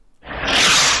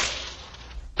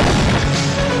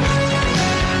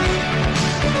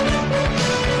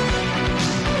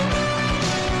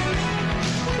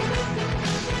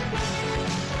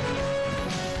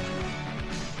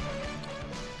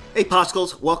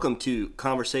Popsicles, welcome to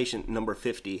conversation number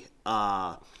 50.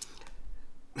 Man,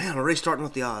 I'm already starting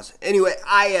with the Oz. Anyway,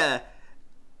 I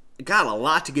got a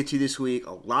lot to get to this week,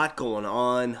 a lot going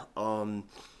on.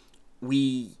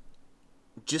 We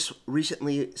just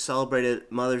recently celebrated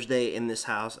Mother's Day in this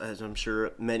house, as I'm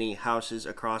sure many houses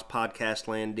across podcast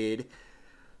land did.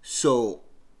 So,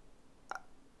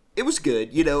 it was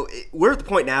good. You know, we're at the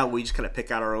point now where we just kind of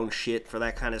pick out our own shit for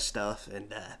that kind of stuff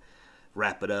and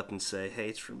wrap it up and say, hey,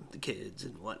 it's from the kids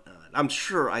and whatnot. I'm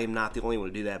sure I am not the only one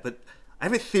to do that, but I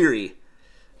have a theory.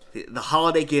 The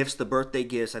holiday gifts, the birthday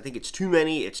gifts, I think it's too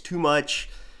many, it's too much.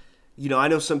 You know, I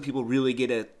know some people really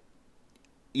get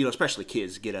especially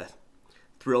kids, get a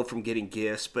thrill from getting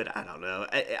gifts, but I don't know.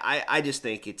 I just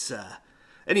think it's,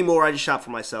 anymore I just shop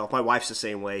for myself. My wife's the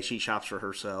same way. She shops for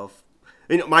herself.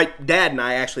 You know, my dad and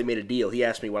I actually made a deal. He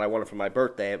asked me what I wanted for my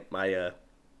birthday a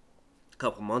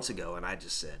couple months ago, and I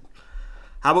just said,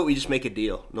 how about we just make a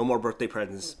deal? No more birthday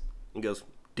presents. He goes,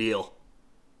 deal.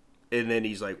 And then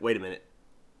he's like, wait a minute.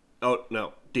 Oh,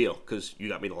 no, deal, because you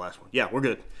got me the last one. Yeah, we're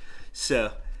good.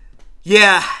 So,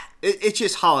 yeah, it's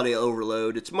just holiday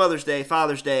overload. It's Mother's Day,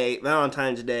 Father's Day,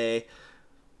 Valentine's Day,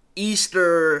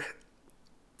 Easter.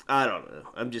 I don't know.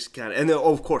 I'm just kind of, and then,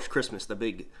 of course, Christmas, the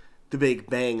big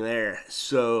bang there.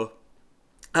 So,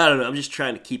 I don't know. I'm just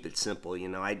trying to keep it simple, you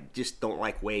know. I just don't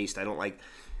like waste. I don't like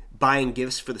buying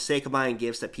gifts for the sake of buying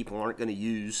gifts that people aren't going to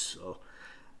use. So,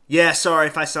 yeah, sorry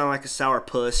if I sound like a sour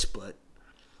puss, but,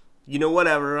 you know,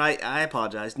 whatever. I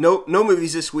apologize. No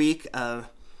movies this week. I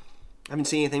haven't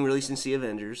seen anything really since the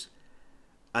Avengers.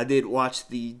 I did watch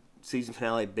the season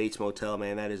finale of Bates Motel.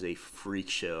 Man, that is a freak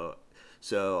show.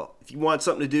 So, if you want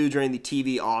something to do during the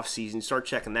TV off season, start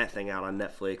checking that thing out on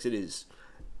Netflix. It is,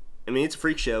 I mean, it's a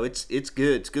freak show. It's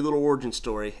good. It's a good little origin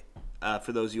story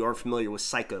for those who aren't familiar with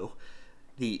Psycho.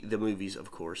 The movies, of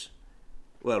course.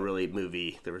 Well, really,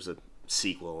 movie. There was a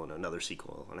sequel and another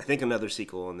sequel, and I think another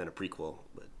sequel and then a prequel.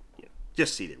 But you know,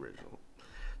 just see the original.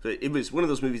 So it was one of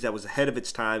those movies that was ahead of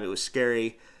its time. It was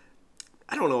scary.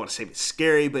 I don't know what to say. It's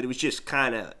scary, but it was just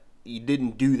kind of, you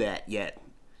didn't do that yet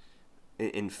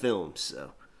in films.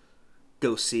 So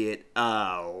go see it.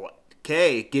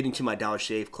 Okay, getting to my Dollar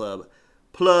Shave Club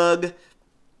plug.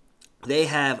 They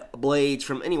have blades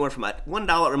from anywhere from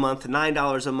 $1 a month to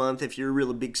 $9 a month if you're a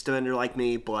really big spender like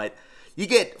me, but you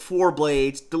get 4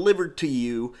 blades delivered to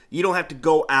you. You don't have to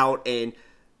go out and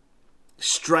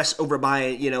stress over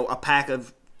buying, a pack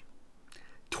of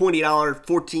 $20,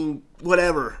 14,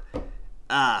 whatever,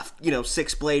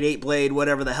 6 blade, 8 blade,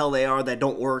 whatever the hell they are that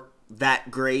don't work that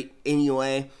great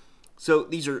anyway. So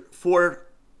these are 4,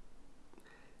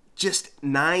 just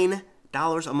 $9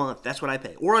 a month. That's what I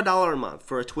pay. Or $1 a month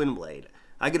for a twin blade.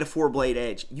 I get a 4-blade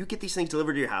edge. You get these things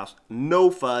delivered to your house. No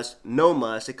fuss, no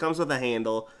muss. It comes with a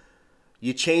handle.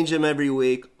 You change them every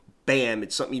week. Bam.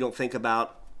 It's something you don't think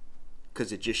about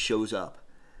because it just shows up.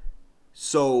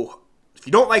 So, if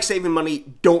you don't like saving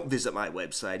money, don't visit my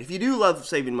website. If you do love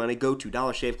saving money, go to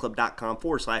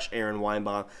dollarshaveclub.com/Aaron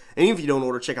Weinbaum. And even if you don't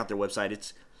order, check out their website.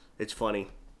 It's funny.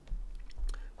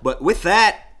 But with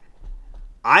that,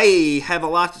 I have a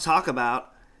lot to talk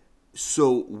about,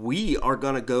 so we are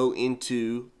going to go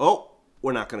into... Oh,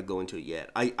 we're not going to go into it yet.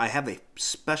 I have a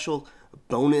special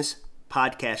bonus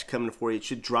podcast coming for you. It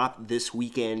should drop this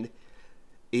weekend.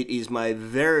 It is my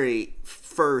very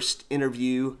first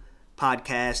interview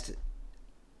podcast.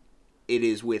 It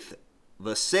is with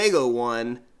Vasego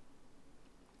One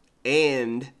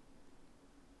and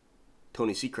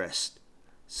Tony Seacrest.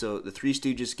 So the Three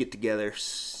Stooges get together,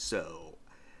 so...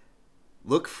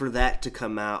 look for that to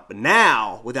come out. But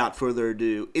now, without further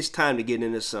ado, it's time to get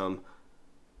into some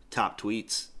top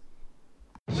tweets.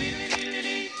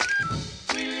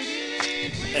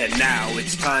 And now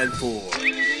it's time for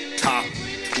top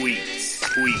tweets.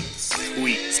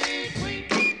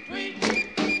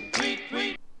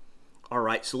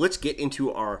 Alright, so let's get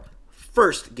into our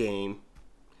first game,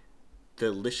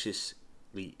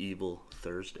 Deliciously Evil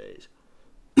Thursdays.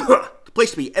 The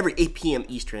place to be every 8 p.m.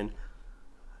 Eastern,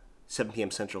 7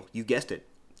 p.m. Central. You guessed it.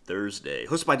 Thursday.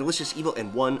 Hosted by Delicious Evil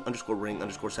and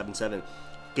one_ring_77.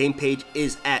 Game page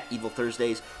is at Evil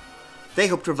Thursdays. They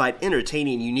hope to provide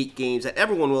entertaining, unique games that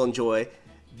everyone will enjoy.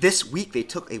 This week they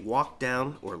took a walk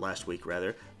down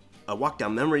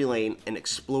memory lane and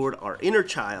explored our inner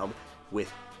child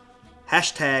with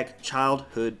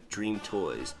 #childhood dream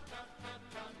toys.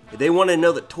 If they want to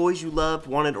know the toys you loved,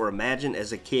 wanted, or imagined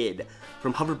as a kid,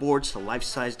 from hoverboards to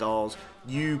life-size dolls,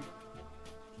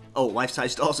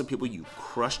 life-size dolls of people you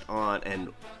crushed on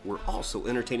and were also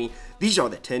entertaining. These are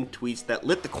the 10 tweets that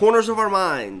lit the corners of our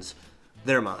minds.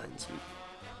 Their minds.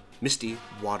 Misty,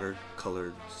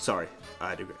 water-colored... Sorry,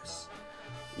 I digress.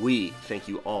 we thank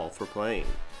you all for playing.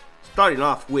 Starting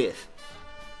off with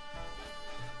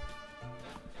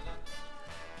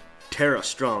Tara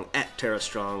Strong, at Tara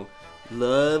Strong.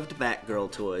 Loved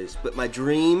Batgirl toys, but my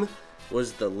dream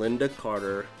was the Linda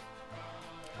Carter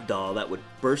doll that would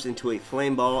burst into a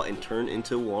flame ball and turn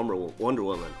into Wonder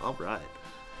Woman. All right.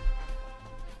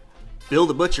 Bill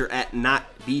the Butcher at Not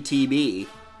BTB.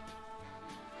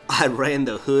 I ran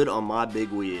the hood on my big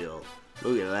wheel.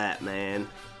 Look at that, man.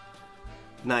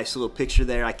 Nice little picture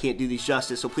there. I can't do these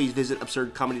justice, so please visit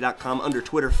absurdcomedy.com under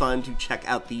Twitter Fun to check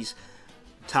out these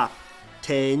top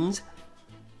 10s.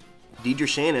 Deidre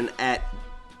Shannon at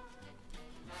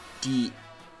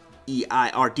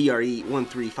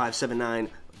DEIRDRE13579.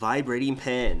 Vibrating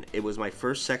pen. It was my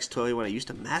first sex toy when I used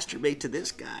to masturbate to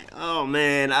this guy. Oh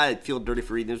man, I feel dirty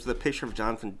for reading. This was a picture of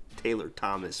Jonathan Taylor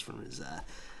Thomas from his,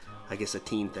 I guess, a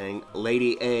teen thing.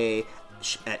 Lady A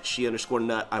at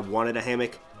she_nut. I wanted a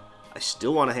hammock. I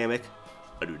still want a hammock.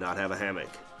 I do not have a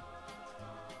hammock.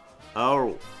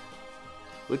 Oh,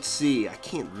 let's see. I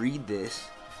can't read this.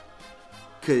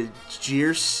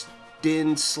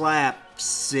 Kajirsten slap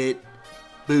sit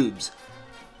boobs.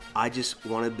 I just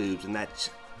wanted boobs, and that's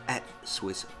at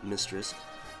Swiss Mistress.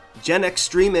 Gen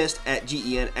Extremist at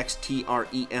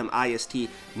GenXTREMIST.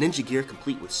 Ninja gear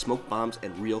complete with smoke bombs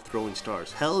and real throwing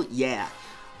stars. Hell yeah.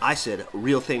 I said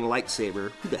real thing lightsaber.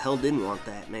 Who the hell didn't want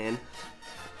that, man?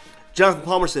 Jonathan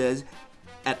Palmer says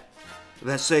at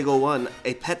Vesego1,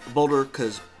 a pet boulder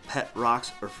because pet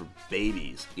rocks are for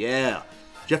babies. Yeah.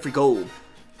 Jeffrey Gold.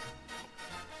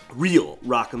 Real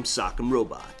Rock'em Sock'em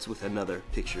robots, with another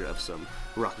picture of some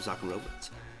Rock'em Sock'em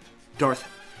robots. Darth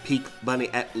Peak Bunny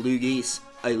at Lugis,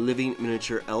 a living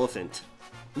miniature elephant.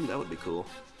 Ooh, that would be cool.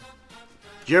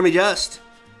 Jeremy Just,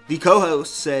 the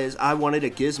co-host, says, I wanted a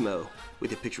Gizmo,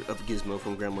 with a picture of Gizmo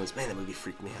from Gremlins. Man, that movie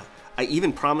freaked me out. I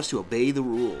even promised to obey the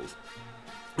rules.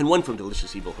 And one from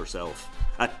Delicious Evil herself.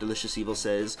 At Delicious Evil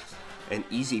says, an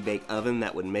easy bake oven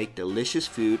that would make delicious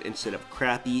food instead of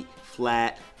crappy,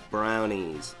 flat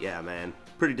brownies. Yeah, man.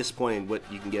 Pretty disappointing what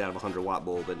you can get out of a 100-watt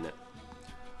bulb, isn't it?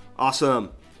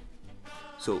 Awesome.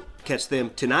 So, catch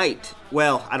them tonight.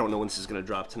 Well, I don't know when this is going to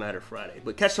drop, tonight or Friday,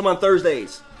 but catch them on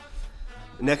Thursdays.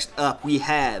 Next up, we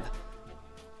have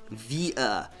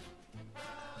via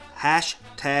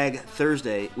hashtag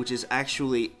Thursday, which is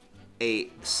actually a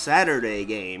Saturday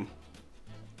game.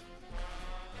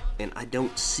 And I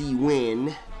don't see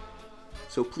when.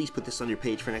 So please put this on your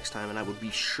page for next time, and I will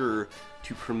be sure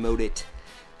to promote it.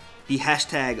 The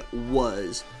hashtag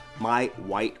was my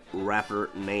white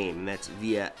rapper name. And that's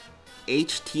via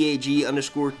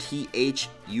HTAG_THURS.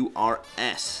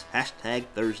 Hashtag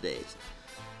Thursdays.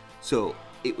 So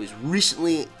it was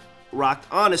recently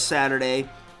rocked on a Saturday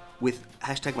with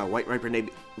hashtag my white rapper name.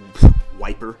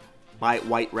 My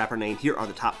white rapper name. Here are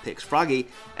the top picks. Froggy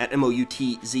at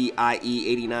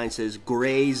MOUTZIE89 says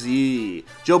Gray Z.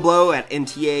 Joe Blow at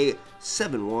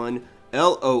NTA71.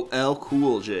 LOL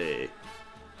Cool J.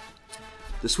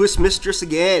 The Swiss Mistress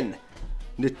again.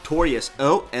 Notorious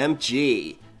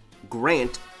OMG.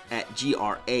 Grant at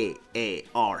GRAARCHEN.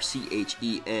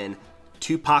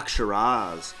 Tupac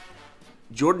Shiraz.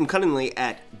 Jordan Cunningly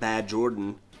at Bad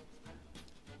Jordan.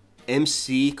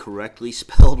 MC correctly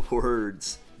spelled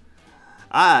words.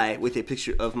 I, with a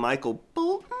picture of Michael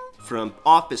Bolton from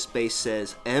Office Space,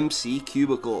 says MC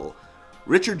Cubicle.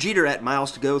 Richard Jeter at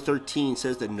Miles to Go 13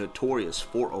 says the Notorious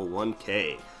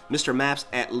 401k. Mr. Maps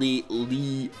at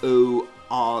Leo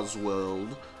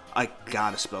Oswald. I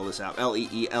gotta spell this out.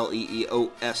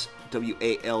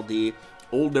 LEELEEOSWALD.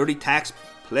 Old Dirty Tax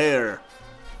Player.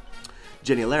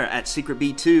 Jenny Lara at Secret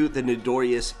B2. The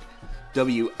Notorious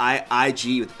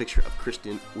WIIG with a picture of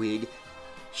Kristen Wiig.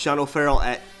 Sean O'Farrell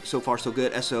at So Far So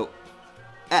Good. SOFARRSOGUD.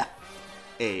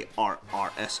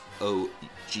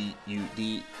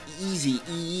 Easy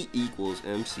E equals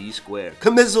MC square.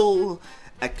 Camizzle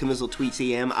at Camizzle Tweets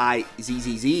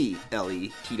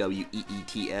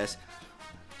EMIZZZLETWEETS.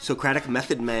 Socratic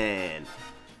Method Man.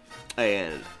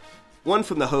 And one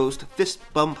from the host, Fist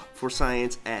Bump for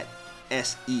Science at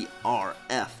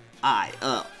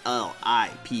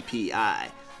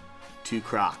SERFILLIPPI. Two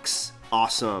Crocs.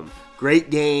 Awesome. Great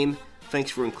game.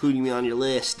 Thanks for including me on your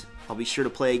list. I'll be sure to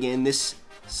play again this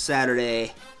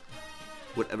Saturday,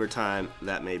 whatever time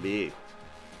that may be.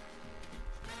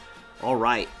 All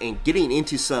right, and getting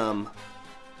into some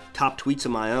top tweets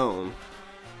of my own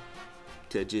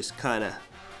to just kind of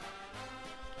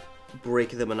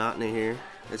break the monotony here.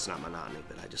 It's not monotony,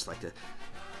 but I just like to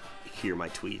hear my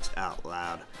tweets out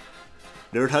loud.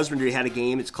 Nerd Husbandry had a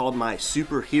game. It's called My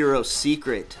Superhero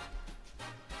Secret.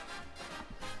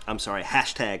 I'm sorry,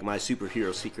 hashtag My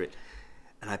Superhero Secret.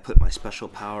 And I put my special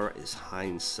power is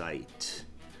hindsight.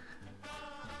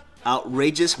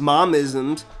 Outrageous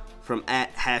momisms from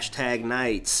at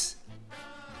 #Nights.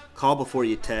 Call before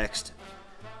you text,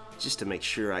 just to make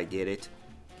sure I get it.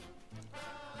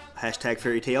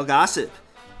 #Fairy Tale Gossip.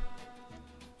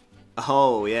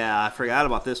 Oh yeah, I forgot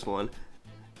about this one.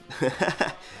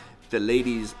 The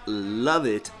ladies love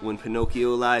it when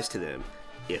Pinocchio lies to them,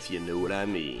 if you know what I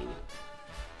mean.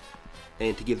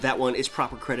 And to give that one its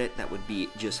proper credit, that would be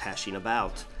just hashing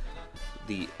about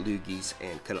the Loogies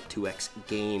and Cut Up 2X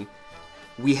game.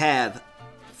 We have,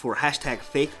 for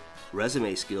 #fake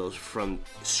resume skills from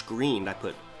Screened, I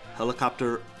put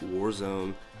Helicopter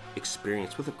Warzone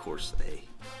Experience with, of course, a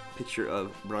picture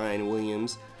of Brian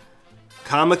Williams.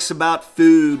 Comics About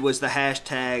Food was the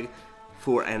hashtag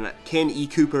for, and Ken E.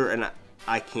 Cooper, and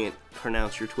I can't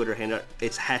pronounce your Twitter handle.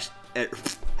 It's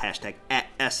hashtag at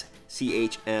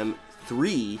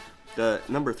SCHM3, the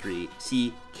number 3,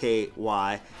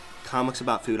 CKY. Comics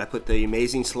About Food. I put The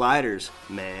Amazing Sliders,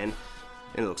 man.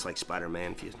 And it looks like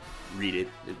Spider-Man. If you read it,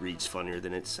 it reads funnier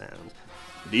than it sounds.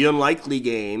 The Unlikely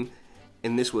Game.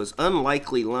 And this was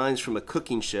Unlikely Lines from a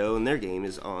Cooking Show. And their game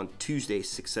is on Tuesday,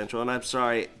 6 Central. And I'm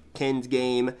sorry, Ken's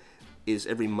game is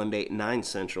every Monday at 9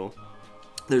 Central.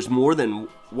 There's more than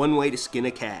one way to skin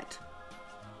a cat.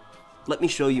 Let me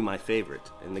show you my favorite.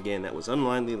 And again, that was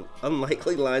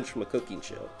Unlikely Lines from a Cooking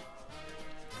Show.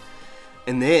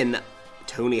 And then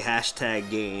Tony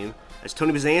 #game. That's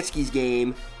Tony Bazansky's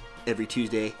game every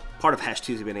Tuesday. Part of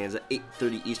 #Tuesday Bonanza,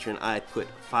 8:30 Eastern. I put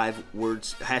 5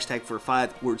 words. Hashtag for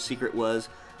 5-word secret was,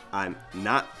 I'm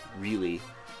not really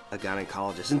a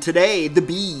gynecologist. And today, the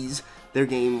Bees, their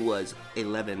game was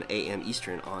 11 a.m.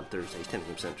 Eastern on Thursdays, 10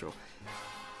 a.m. Central.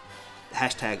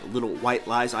 Little white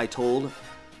lies I told.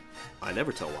 I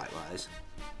never tell white lies.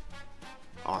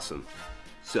 Awesome.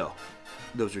 So,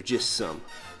 those are just some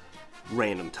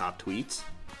random top tweets.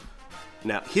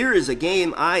 Now, here is a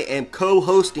game I am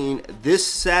co-hosting this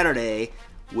Saturday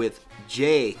with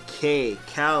J.K.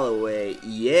 Calloway.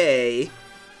 Yay!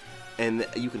 And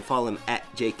you can follow him at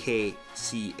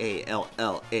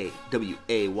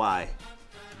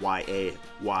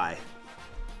JKCALLAWAYYAY.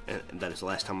 And that is the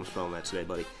last time I'm spelling that today,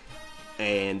 buddy.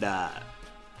 And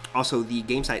also, the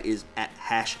game site is at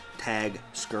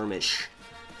 #Skirmish.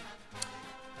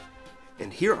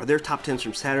 And here are their top 10s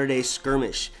from Saturday's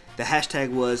Skirmish. The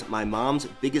hashtag was, my mom's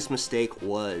biggest mistake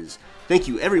was. Thank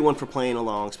you, everyone, for playing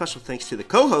along. Special thanks to the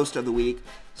co-host of the week,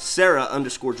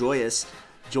 Sarah_Joyous.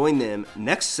 Join them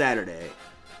next Saturday,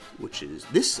 which is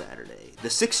this Saturday, the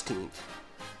 16th,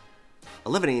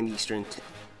 11 a.m. Eastern,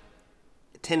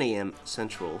 10 a.m.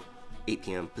 Central, 8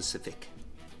 p.m. Pacific.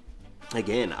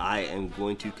 Again, I am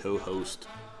going to co-host.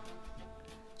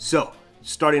 So,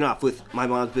 starting off with my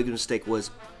mom's biggest mistake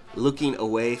was looking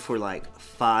away for like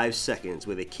 5 seconds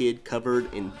with a kid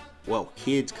covered in,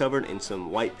 kids covered in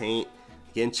some white paint.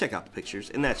 Again, check out the pictures.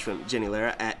 And that's from Jenny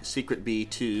Lara at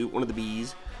SecretB2, one of the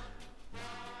bees.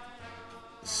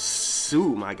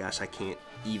 My gosh, I can't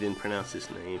even pronounce this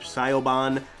name.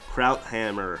 Sioban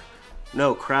Krauthammer.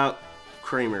 No,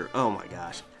 Kramer. Oh my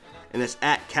gosh. And that's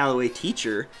at Callaway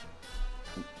Teacher.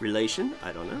 Relation?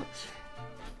 I don't know.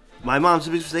 My mom's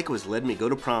biggest mistake was letting me go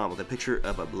to prom with a picture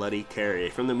of a bloody Carrie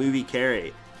from the movie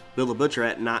Carrie. Bill the Butcher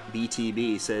at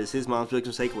NotBTB says his mom's biggest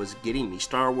mistake was getting me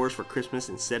Star Wars for Christmas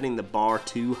and setting the bar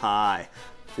too high.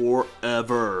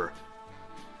 Forever.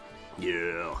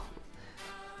 Yeah.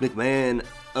 McMahon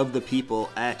of the People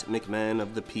at McMahon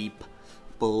of the People.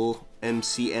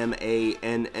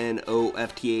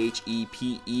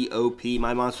 MCMANNOFTHEPEOP.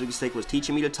 My mom's biggest mistake was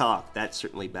teaching me to talk. That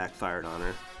certainly backfired on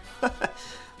her.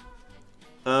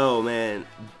 Oh man,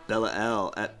 Bella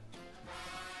L at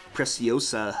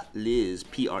Preciosa Liz,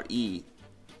 PRECIOSA_LIZ.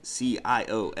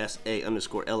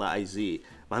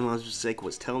 My mom's mistake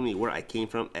was telling me where I came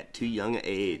from at too young an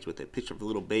age with a picture of a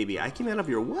little baby. I came out of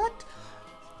your what?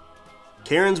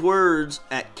 Karen's Words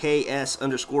at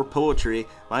KS_poetry.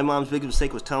 My mom's biggest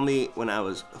mistake was telling me when I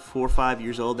was 4 or 5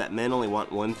 years old that men only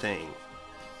want one thing.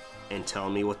 And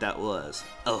telling me what that was.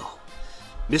 Oh.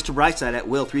 Mr. Brightside at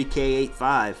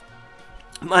Will3K85.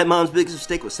 My mom's biggest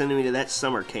mistake was sending me to that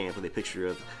summer camp with a picture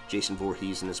of Jason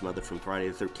Voorhees and his mother from Friday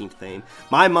the 13th fame.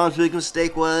 My mom's biggest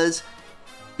mistake was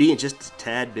being just a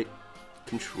tad bit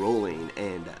controlling.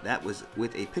 And that was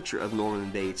with a picture of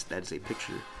Norman Bates. That is a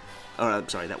picture... I'm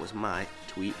sorry, that was my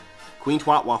tweet. Queen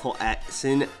Twat Waffle at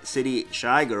Sin City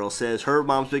Shy Girl says her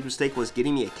mom's big mistake was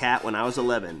getting me a cat when I was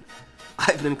 11.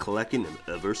 I've been collecting them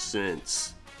ever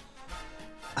since.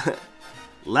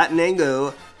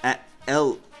 Latinango at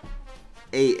LANTENENGO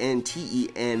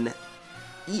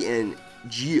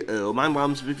Geo. My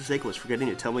mom's big mistake was forgetting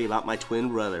to tell me about my twin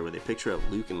brother with a picture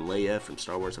of Luke and Leia from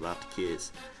Star Wars about to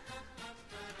kiss.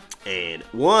 And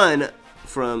one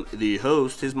from the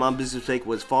host, his mom's business mistake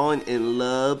was falling in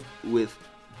love with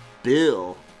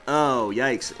Bill. Oh,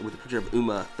 yikes. With a picture of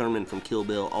Uma Thurman from Kill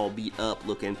Bill, all beat up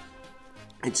looking.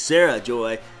 And Sarah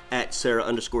Joy, at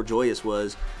Sarah_Joyous,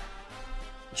 was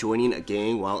joining a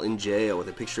gang while in jail with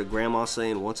a picture of Grandma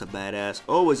saying, once a badass,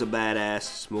 always a badass,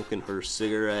 smoking her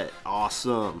cigarette.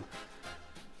 Awesome.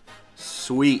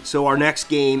 Sweet. So our next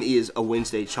game is a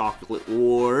Wednesday Chocolate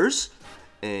Wars.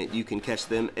 And you can catch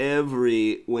them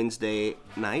every Wednesday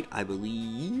night, I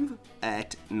believe,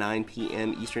 at 9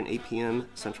 p.m. Eastern, 8 p.m.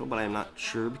 Central, but I'm not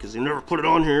sure because they never put it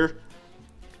on here.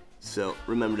 So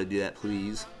remember to do that,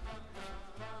 please.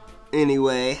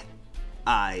 Anyway,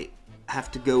 I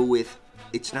have to go with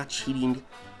it's not cheating.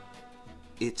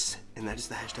 And that is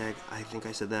the hashtag. I think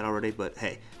I said that already, but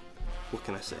hey, what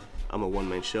can I say? I'm a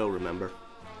one-man show, remember?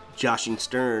 Joshing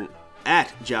Stern.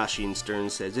 At Joshing Stern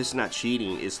says, it's not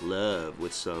cheating, it's love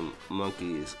with some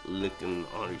monkeys licking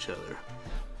on each other.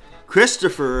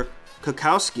 Christopher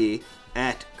Kokowski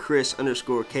at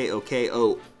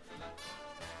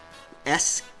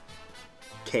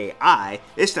Chris_KOKOSKI.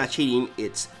 It's not cheating,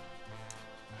 it's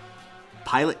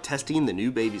pilot testing the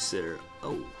new babysitter.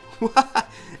 Oh.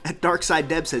 At Darkside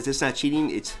Deb says, it's not cheating,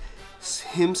 it's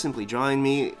him simply drawing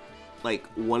me like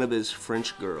one of his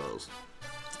French girls.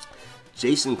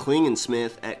 Jason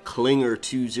Klingensmith at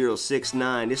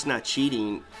Klinger2069. It's not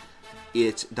cheating.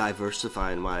 It's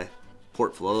diversifying my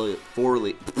portfolio.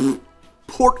 Oh,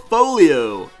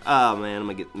 man, I'm going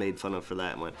to get made fun of for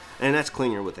that one. And that's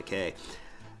Klinger with a K.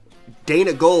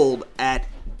 Dana Gold at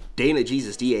Dana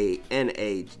Jesus,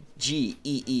 DANAGEEEZUS.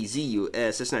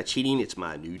 It's not cheating. It's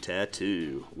my new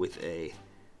tattoo with a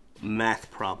math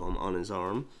problem on his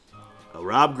arm.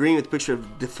 Rob Green with a picture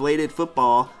of deflated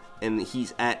football. And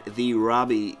he's at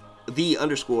the_Robbie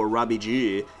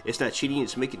G. It's not cheating,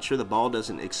 it's making sure the ball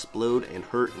doesn't explode and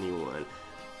hurt anyone.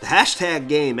 The hashtag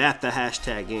game at the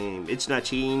hashtag game. It's not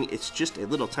cheating, it's just a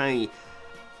little tiny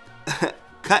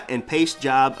cut and paste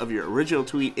job of your original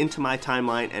tweet into my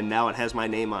timeline, and now it has my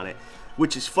name on it.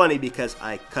 Which is funny because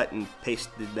I cut and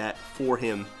pasted that for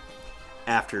him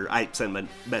after I sent him a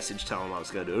message telling him I was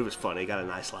going to do it. It was funny, got a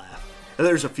nice laugh. And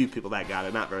there's a few people that got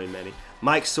it, not very many.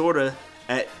 Mike Sorta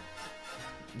at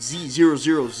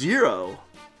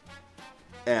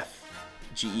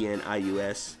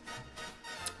Z000FGENIUS.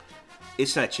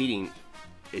 It's not cheating.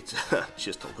 It's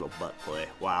just a little butt play.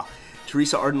 Wow.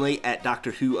 Teresa Ardenley at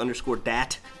Doctor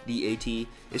Who_Dat, DAT.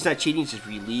 It's not cheating, it's just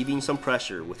relieving some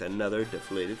pressure with another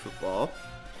deflated football.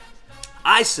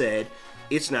 I said,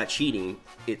 it's not cheating.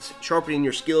 It's sharpening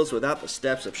your skills without the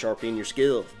steps of sharpening your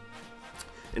skills.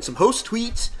 And some host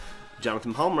tweets.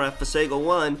 Jonathan Palmer at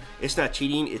Fasego1, it's not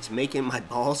cheating, it's making my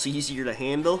balls easier to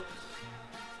handle.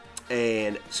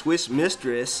 And Swiss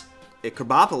Mistress at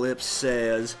Kerbopolis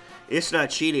says, it's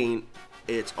not cheating,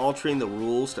 it's altering the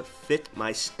rules to fit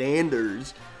my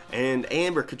standards. And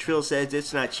Amber Catrill says,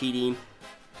 it's not cheating,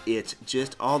 it's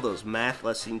just all those math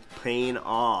lessons paying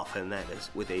off. And that is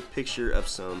with a picture of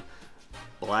some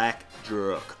black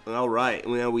druk. All right,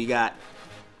 well, we got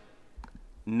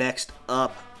next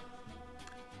up.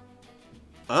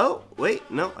 Oh,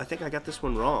 wait, no, I think I got this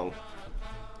one wrong.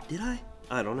 Did I?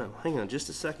 I don't know. Hang on just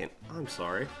a second. I'm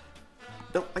sorry.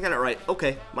 No, I got it right.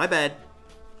 Okay, my bad.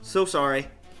 So sorry.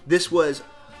 This was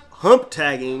hump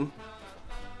tagging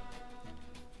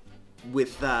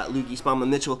with Lukey Spama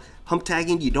Mitchell. Hump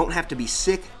tagging, you don't have to be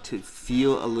sick to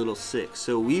feel a little sick.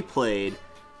 So we played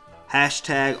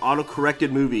hashtag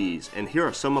autocorrected movies, and here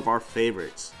are some of our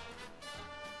favorites.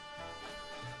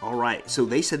 All right, so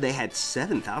they said they had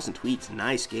 7,000 tweets.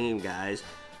 Nice game, guys.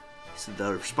 So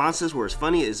the responses were as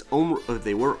funny as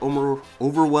they were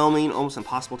overwhelming, almost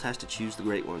impossible task to choose the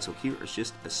great one. So here is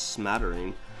just a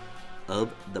smattering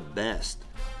of the best.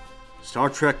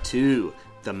 Star Trek II,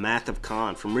 The Math of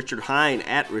Khan, from Richard Hine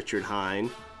at Richard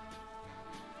Hine.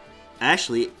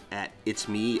 Ashley at It's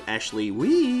Me, Ashley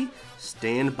Wee.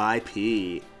 Stand by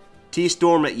P.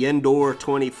 T-Storm at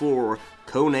Yendor24.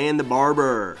 Conan the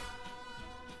Barber.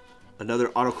 Another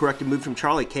autocorrected move from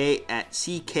Charlie K at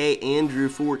CK Andrew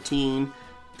 14.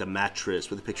 The Mattress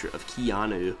with a picture of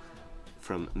Keanu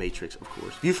from Matrix, of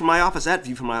course. View from my office at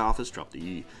View from my office. Drop the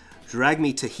E. Drag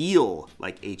Me to Heel,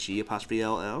 like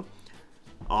HE_LL.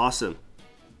 Awesome.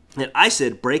 And I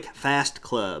said Break Fast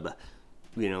Club.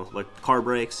 You know, like car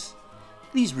brakes.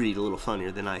 These read a little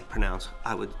funnier than I pronounce.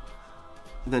 I would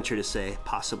venture to say,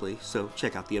 possibly. So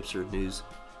check out the Absurd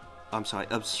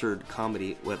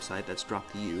Comedy website. That's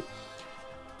Drop the U.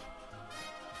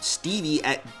 Stevie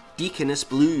at Deaconess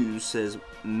Blues says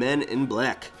Men in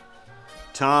Black.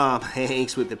 Tom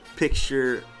Hanks with a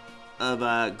picture of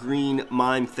a green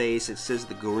mime face. It says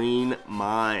the Green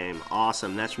Mime.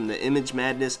 Awesome. That's from the Image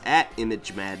Madness at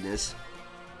Image Madness.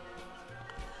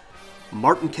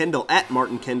 Martin Kendall at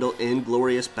Martin Kendall in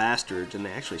Glorious Bastards. And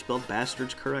they actually spelled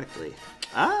bastards correctly.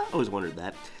 I always wondered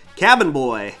that. Cabin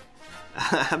Boy.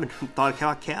 I haven't thought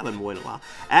about Cabin Boy in a while.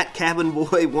 At Cabin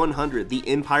Boy 100. The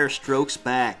Empire Strokes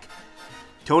Back.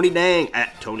 Tony Dang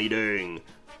at Tony Dang.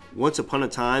 Once Upon a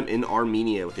Time in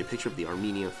Armenia with a picture of the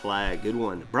Armenian flag. Good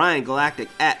one. Brian Galactic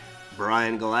at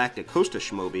Brian Galactic. Host of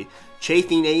Shmoby.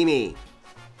 Chafing Amy.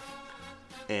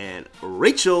 And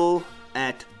Rachel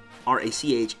at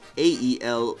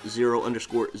RACHAEL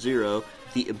 0_0.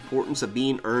 The Importance of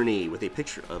Being Ernie with a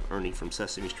picture of Ernie from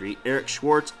Sesame Street. Eric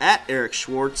Schwartz at Eric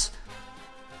Schwartz.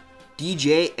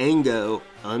 DJ Ango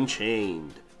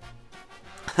Unchained.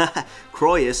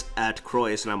 Croyus at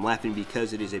Croyus, and I'm laughing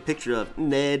because it is a picture of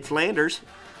Ned Flanders,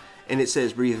 and it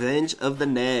says Revenge of the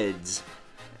Neds.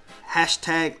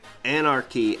 Hashtag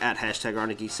Anarchy at Hashtag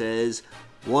Anarchy says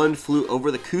One Flew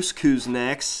Over the Couscous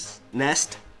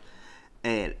Nest,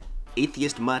 and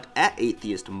Atheist Mutt at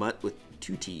Atheist Mutt with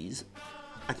 2 T's.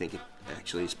 I think it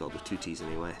actually is spelled with 2 T's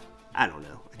anyway. I don't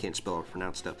know. I can't spell or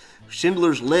pronounce stuff.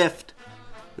 Schindler's Lift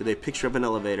with a picture of an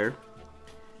elevator.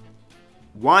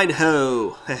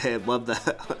 Wineho, love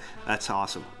that. That's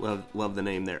awesome. Love the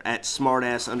name there. At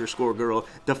smartass_girl,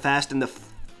 the Fast and the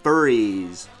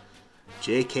Furries.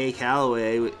 J.K.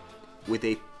 Calloway with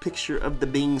a picture of the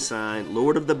Bing sign,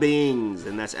 Lord of the Bings,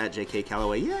 and that's at J.K.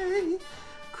 Calloway. Yay!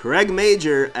 Craig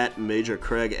Major at Major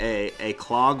Craig A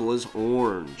clog was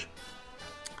orange.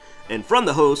 And from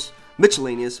the host,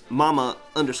 Mitchellanius,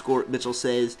 Mama_Mitchell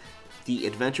says, The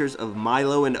Adventures of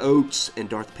Milo and Oates and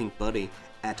Darth Pink Buddy.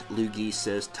 At Loogie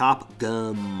says Top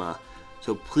Gum.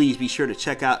 So please be sure to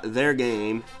check out their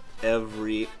game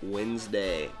every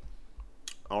Wednesday.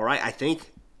 All right, I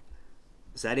think,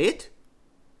 is that it?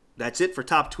 That's it for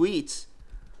top tweets.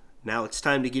 Now it's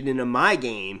time to get into my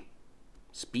game,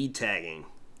 speed tagging.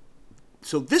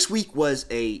 So this week was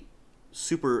a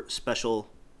super special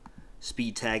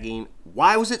speed tagging.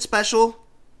 Why was it special?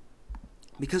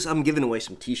 Because I'm giving away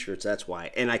some t-shirts, that's why.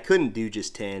 And I couldn't do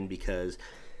just 10 because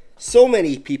so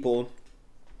many people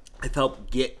have helped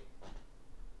get,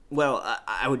 well,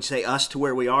 I would say us to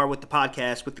where we are with the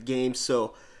podcast, with the game.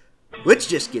 So let's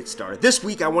just get started. This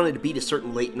week I wanted to beat a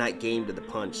certain late night game to the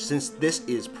punch. Since this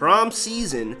is prom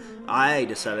season, I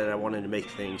decided I wanted to make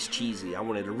things cheesy. I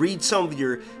wanted to read some of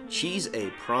your Cheese a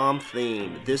Prom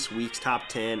theme, this week's top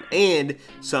 10, and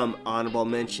some honorable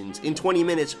mentions. In 20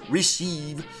 minutes,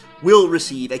 will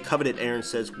receive a coveted Aaron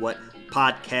Says What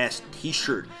podcast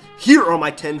t-shirt. Here are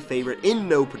my 10 favorite in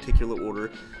no particular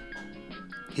order.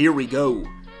 Here we go.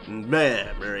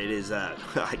 There it is.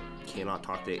 I cannot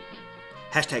talk today.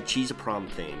 Hashtag Cheese a Prom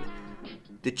theme.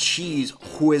 The Cheese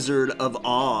Wizard of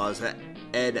Oz.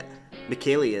 Ed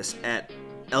Michaelius at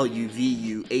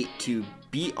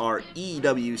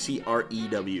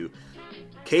LUVU82BREWCREW.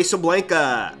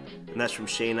 Casablanca. And that's from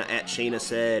Shayna at Shayna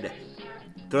Said.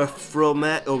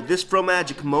 This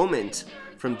Fromagic Moment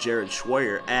from Jared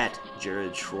Schroyer at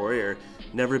Jared Schroyer.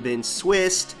 Never Been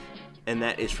Swissed. And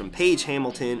that is from Paige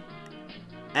Hamilton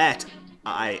at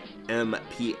IMPAIGE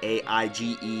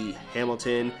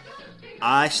Hamilton.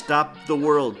 I stopped the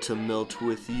world to melt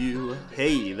with you.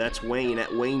 Hey, that's Wayne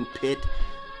at Wayne Pitt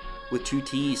with 2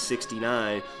 T's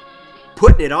 69.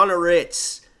 Putting it on a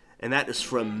Ritz. And that is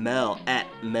from Mel at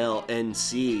Mel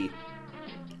NC.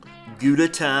 Gouda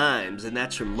Times. And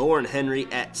that's from Lauren Henry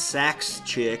at Sax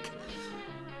Chick.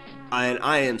 And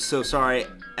I am so sorry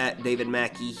at David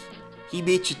Mackey. He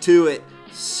beat you to it.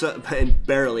 And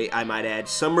barely, I might add.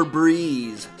 Summer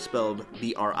Breeze, spelled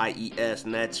B-R-I-E-S.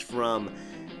 And that's from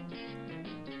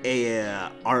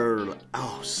I'm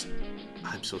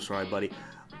so sorry, buddy.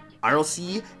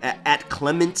 RLC at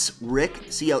Clements Rick,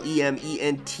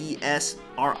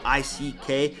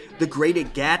 CLEMENTSRICK, The Great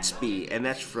Gatsby, and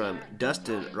that's from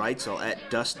Dustin Reitzel at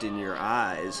Dust in Your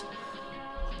Eyes.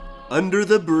 Under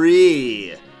the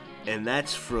Brie, and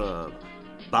that's from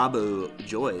Babu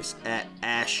Joyce at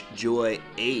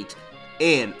AshJoy8.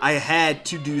 And I had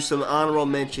to do some honorable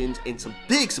mentions and some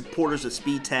big supporters of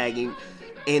speed tagging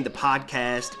and the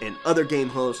podcast and other game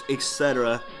hosts,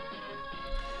 etc.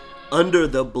 Under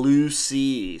the Blue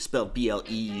Sea, spelled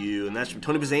B-L-E-U, and that's from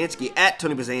Tony Bazansky at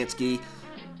Tony Bazansky,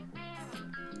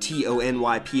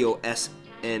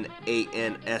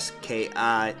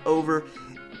 TonyPosnanski, over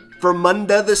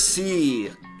Vermunda the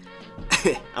Sea.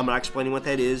 I'm not explaining what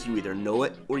that is. You either know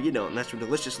it or you don't. And that's from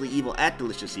Deliciously Evil at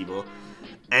Delicious Evil.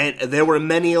 And there were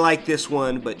many like this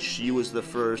one, but she was the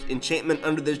first. Enchantment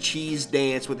Under the Cheese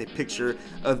Dance with a picture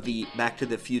of the Back to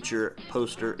the Future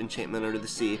poster, Enchantment Under the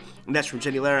Sea. And that's from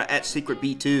Jenny Lara at Secret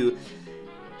B2.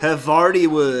 Havarti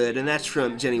Wood, and that's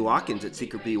from Jenny Watkins at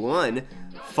Secret B1.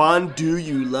 Fondue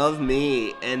You Love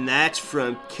Me, and that's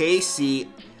from Casey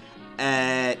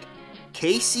at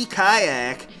Casey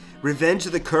Kayak, Revenge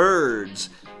of the Kurds.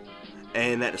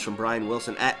 And that is from Brian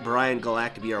Wilson at Brian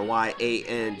Galactic,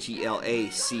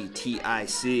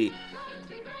 BRYANGLACTIC.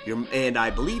 And I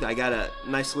believe I got a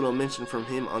nice little mention from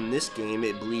him on this game.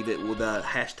 I believe the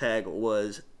hashtag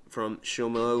was from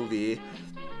Shomovi.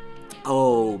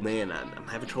 Oh man, I'm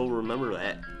having trouble remember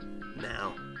that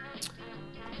now.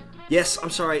 Yes, I'm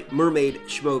sorry, Mermaid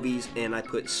Schmovies, and I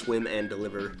put swim and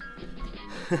deliver.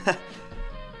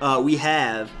 We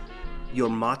have Your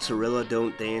Mozzarella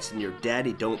Don't Dance and Your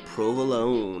Daddy Don't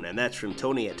Provolone, and that's from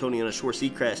Tony at Tony _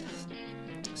 Seacrest.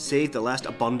 Save the Last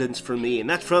Abundance for Me, and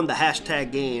that's from the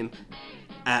hashtag game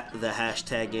at the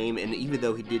hashtag game. And even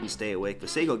though he didn't stay awake,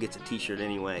 Vasego gets a t-shirt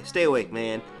anyway. Stay awake,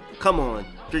 man. Come on,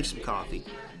 drink some coffee.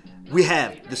 We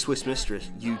have The Swiss Mistress,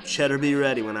 You Cheddar Be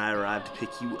Ready When I Arrive to Pick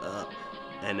You Up,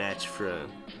 and that's from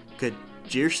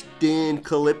Kirsten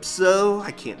Calypso.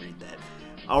 I can't read that.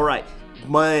 All right,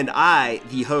 and I,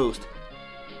 the host,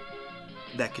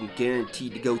 that can guarantee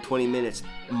to go 20 minutes,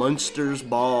 Munsters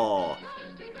Ball.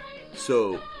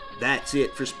 So that's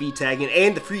it for speed tagging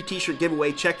and the free t-shirt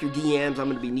giveaway. Check your DMs. I'm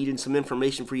going to be needing some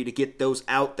information for you to get those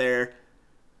out there.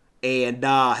 And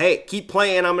hey, keep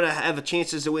playing. I'm going to have a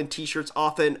chances to win t-shirts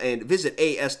often. And visit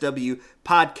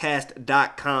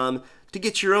aswpodcast.com to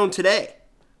get your own today.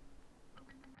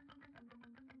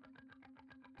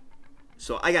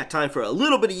 So I got time for a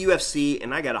little bit of UFC,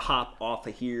 and I got to hop off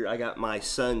of here. I got my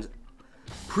son's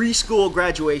preschool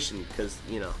graduation because,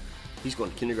 he's going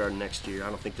to kindergarten next year. I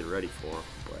don't think they're ready for him,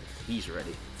 but he's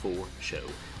ready for show.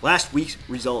 Last week's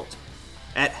results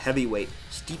at heavyweight,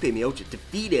 Stipe Miocic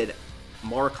defeated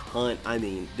Mark Hunt.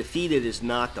 Defeated is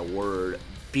not the word.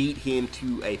 Beat him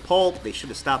to a pulp. They should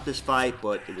have stopped this fight,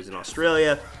 but it was in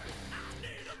Australia.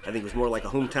 I think it was more like a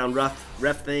hometown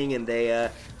ref thing, and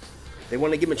they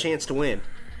wanted to give him a chance to win.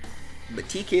 But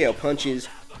TKO punches,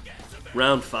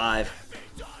 round 5.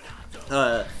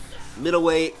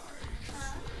 Middleweight,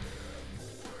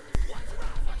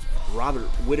 Robert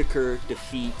Whittaker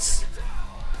defeats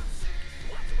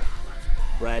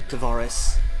Brad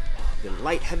Tavares. Then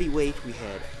light heavyweight, we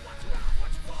had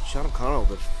Sean O'Connell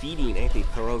defeating Anthony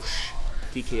Perosh,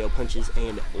 TKO punches.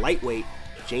 And lightweight,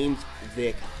 James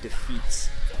Vick defeats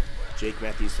Jake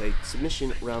Matthews by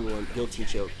submission, round 1, guillotine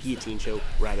choke.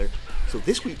 So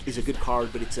this week is a good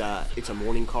card, but it's a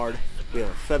morning card. We have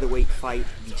a featherweight fight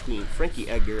between Frankie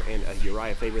Edgar and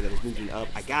Uriah Faber that is moving up.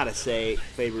 I gotta say,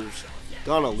 Faber's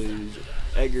gonna lose.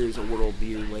 Edgar's a world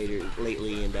beater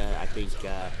lately, and I think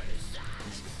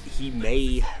he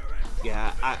may.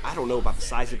 Yeah, I don't know about the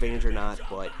size advantage or not,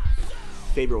 but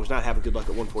Faber was not having good luck at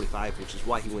 145, which is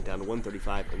why he went down to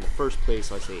 135 in the first place.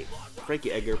 So I say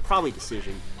Frankie Edgar, probably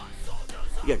decision.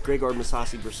 You got Gregor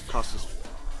Mousasi versus Costas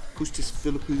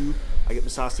Philippou. I get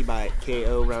Mousasi by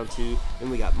KO round 2.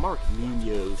 Then we got Mark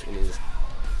Munoz in his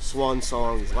swan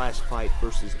song, his last fight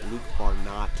versus Luke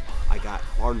Barnett. I got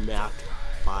Barnett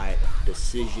by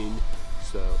decision.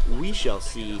 So we shall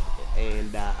see.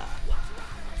 And I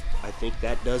think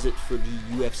that does it for the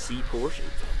UFC portion.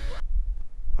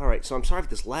 Alright, so I'm sorry if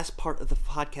this last part of the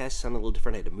podcast sounded a little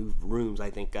different. I had to move rooms.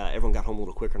 I think everyone got home a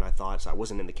little quicker than I thought, so I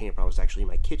wasn't in the camper. I was actually in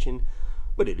my kitchen.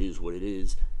 But it is what it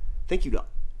is. Thank you to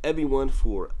everyone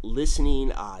for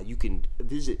listening. You can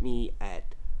visit me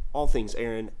at All Things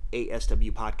Aaron,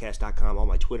 aswpodcast.com, all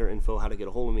my Twitter info, how to get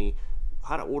a hold of me,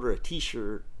 how to order a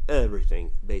t-shirt,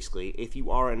 everything, basically. If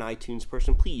you are an iTunes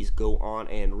person, please go on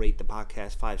and rate the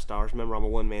podcast 5 stars. Remember, I'm a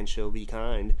one-man show. Be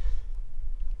kind.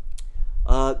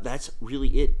 That's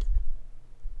really it.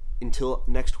 Until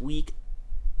next week,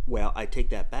 well, I take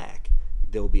that back.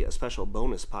 There will be a special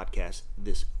bonus podcast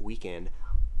this weekend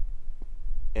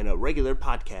and a regular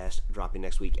podcast dropping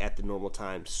next week at the normal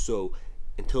time. So,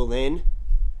 until then,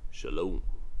 shalom.